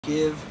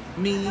Give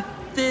me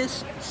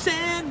this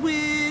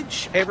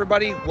sandwich. Hey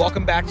everybody,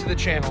 welcome back to the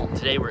channel.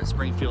 Today we're at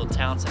Springfield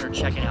Town Center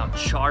checking out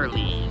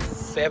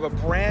Charleys. They have a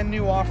brand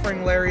new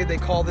offering, Larry. They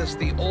call this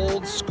the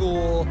old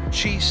school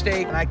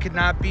cheesesteak, and I could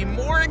not be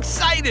more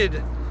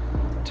excited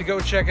to go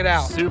check it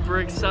out.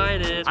 Super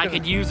excited. I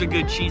could use a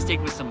good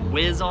cheesesteak with some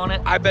whiz on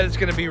it. I bet it's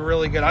gonna be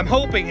really good. I'm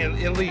hoping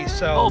at least,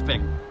 so.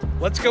 Hoping.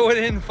 Let's go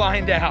in and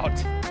find out.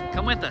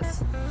 Come with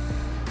us.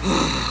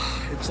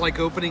 It's like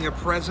opening a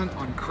present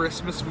on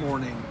Christmas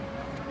morning.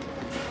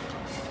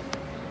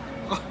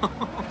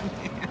 Oh,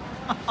 man.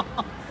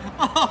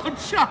 Oh,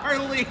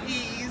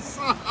 Charleys.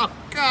 Oh,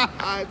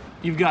 God.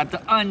 You've got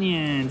the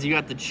onions, you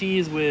got the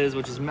cheese whiz,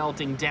 which is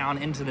melting down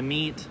into the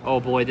meat. Oh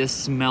boy, this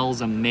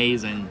smells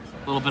amazing.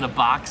 A little bit of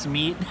box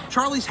meat.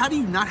 Charleys, how do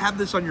you not have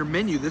this on your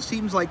menu? This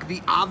seems like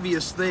the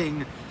obvious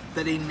thing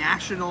that a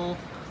national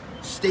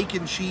steak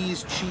and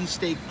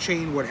cheesesteak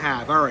chain would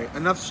have. All right,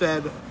 enough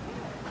said.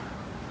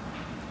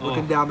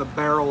 Looking down the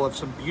barrel of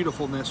some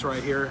beautifulness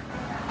right here.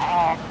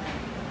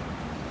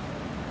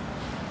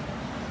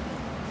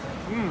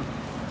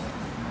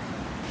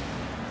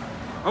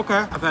 Okay,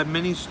 I've had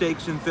many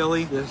steaks in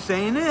Philly. This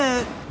ain't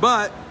it,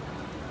 but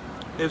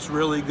it's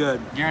really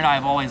good. Garrett and I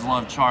have always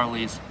loved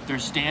Charleys. Their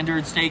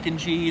standard steak and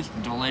cheese,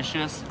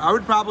 delicious. I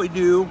would probably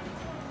do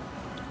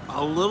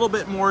a little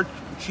bit more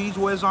cheese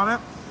whiz on it,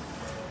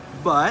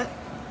 but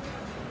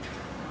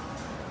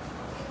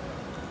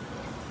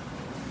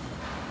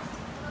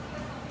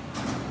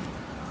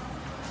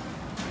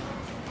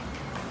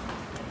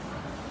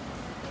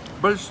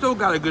it's still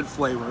got a good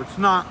flavor. It's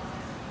not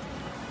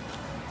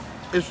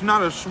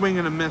a swing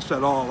and a miss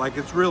at all. Like,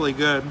 it's really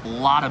good. A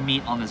lot of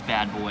meat on this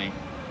bad boy.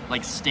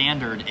 Like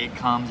standard, it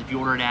comes, if you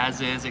order it as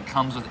is, it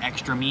comes with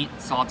extra meat,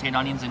 sauteed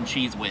onions, and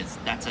cheese whiz.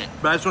 That's it.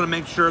 But I just want to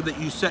make sure that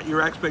you set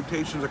your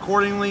expectations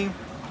accordingly.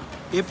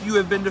 If you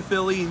have been to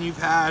Philly and you've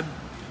had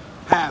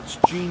Pat's,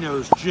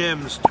 Gino's,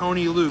 Jim's,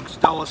 Tony Luke's,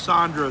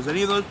 D'Alessandro's,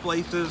 any of those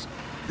places,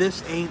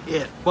 this ain't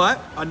it.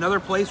 But another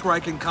place where I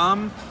can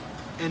come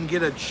and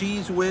get a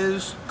cheese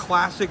whiz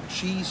classic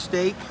cheese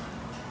steak,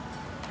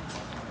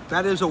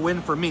 that is a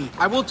win for me.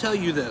 I will tell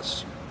you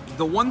this,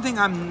 the one thing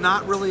I'm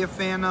not really a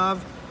fan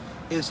of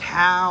is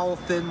how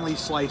thinly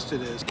sliced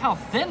it is. Look how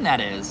thin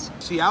that is.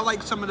 See, I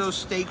like some of those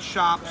steak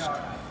shops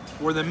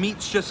where the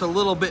meat's just a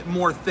little bit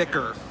more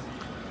thicker.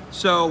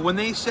 So when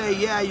they say,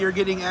 yeah, you're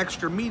getting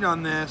extra meat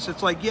on this,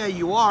 it's like, yeah,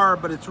 you are,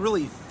 but it's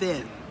really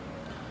thin.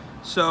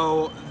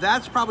 So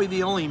that's probably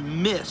the only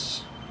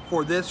miss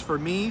for this for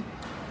me.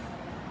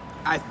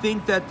 I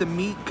think that the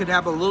meat could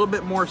have a little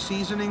bit more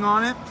seasoning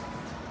on it.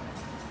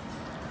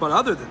 But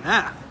other than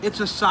that, it's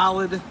a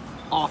solid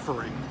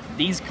offering.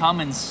 These come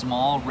in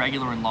small,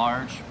 regular, and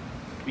large.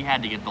 We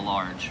had to get the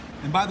large.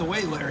 And by the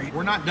way, Larry,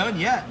 we're not done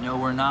yet. No,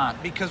 we're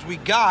not. Because we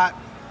got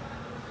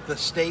the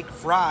steak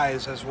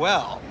fries as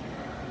well.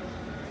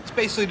 It's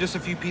basically just a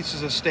few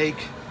pieces of steak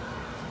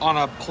on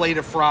a plate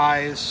of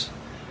fries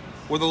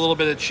with a little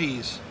bit of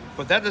cheese.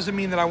 But that doesn't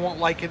mean that I won't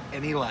like it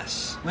any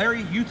less.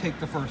 Larry, you take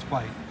the first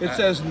bite. It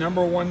says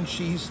 #1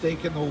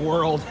 cheesesteak in the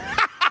world.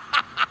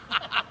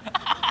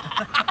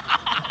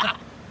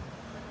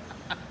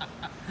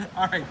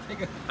 All right, take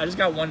it. I just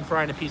got one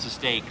fry and a piece of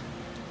steak.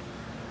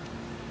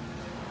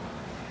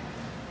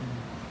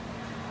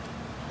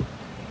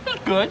 That's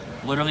good.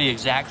 Literally the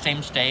exact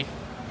same steak,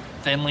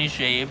 thinly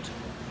shaved,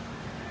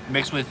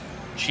 mixed with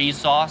cheese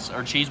sauce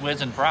or cheese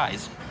whiz and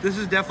fries. This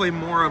is definitely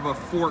more of a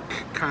fork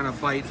kind of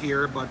bite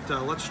here, but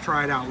let's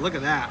try it out. Look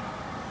at that.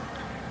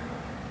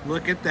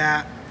 Look at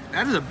that.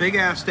 That is a big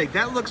ass steak.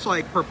 That looks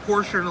like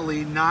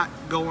proportionally not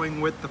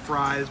going with the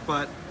fries,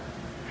 but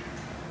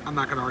I'm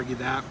not gonna argue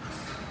that.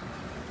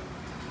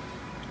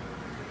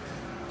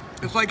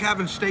 It's like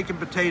having steak and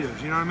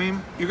potatoes, you know what I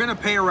mean? You're gonna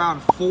pay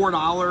around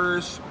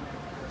 $4,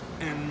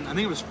 and I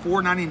think it was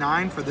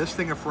 $4.99 for this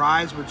thing of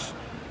fries, which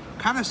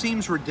kind of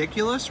seems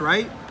ridiculous,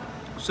 right?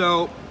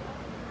 So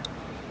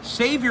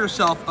save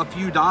yourself a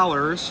few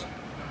dollars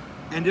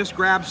and just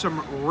grab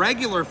some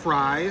regular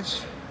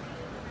fries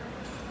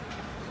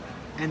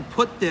and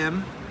put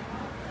them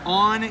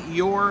on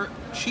your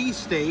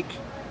cheesesteak,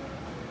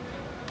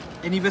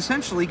 and you've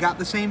essentially got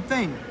the same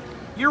thing.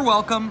 You're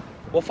welcome.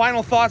 Well,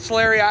 final thoughts,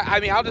 Larry. I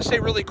mean, I'll just say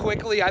really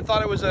quickly, I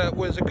thought it was a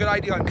good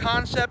idea on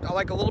concept. I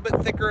like a little bit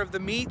thicker of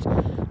the meat.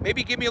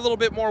 Maybe give me a little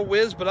bit more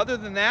whiz, but other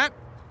than that,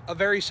 a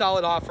very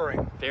solid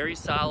offering. Very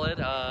solid.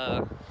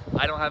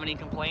 I don't have any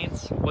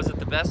complaints. Was it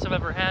the best I've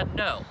ever had?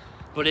 No.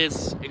 But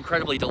it's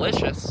incredibly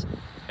delicious,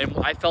 and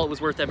I felt it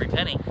was worth every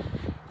penny.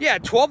 Yeah,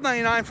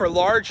 $12.99 for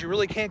large, you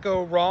really can't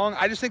go wrong.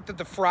 I just think that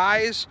the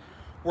fries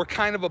were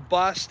kind of a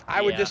bust.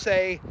 I would just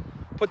say,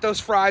 put those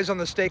fries on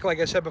the steak, like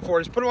I said before.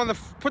 Just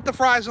put the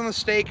fries on the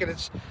steak, and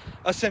it's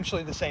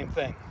essentially the same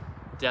thing.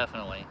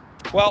 Definitely.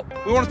 Well,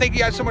 we want to thank you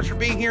guys so much for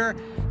being here.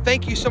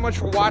 Thank you so much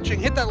for watching.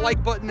 Hit that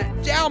like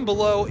button down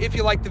below if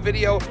you liked the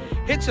video.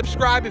 Hit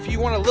subscribe if you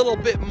want a little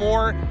bit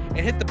more. and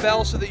hit the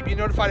bell so that you'll be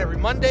notified every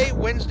Monday,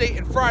 Wednesday,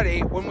 and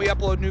Friday when we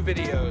upload new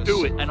videos.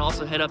 Do it. And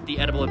also hit up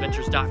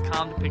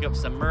theedibleadventures.com to pick up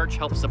some merch,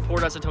 help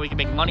support us until we can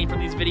make money from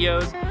these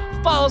videos.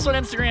 Follow us on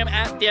Instagram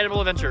at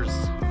theedibleadventures.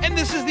 And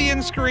this is the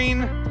end screen.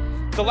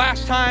 The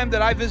last time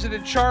that I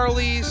visited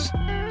Charley's,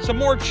 some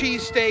more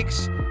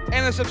cheesesteaks,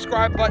 and a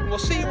subscribe button. We'll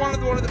see you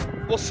on one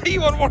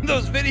of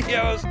those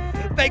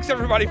videos. Thanks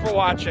everybody for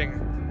watching.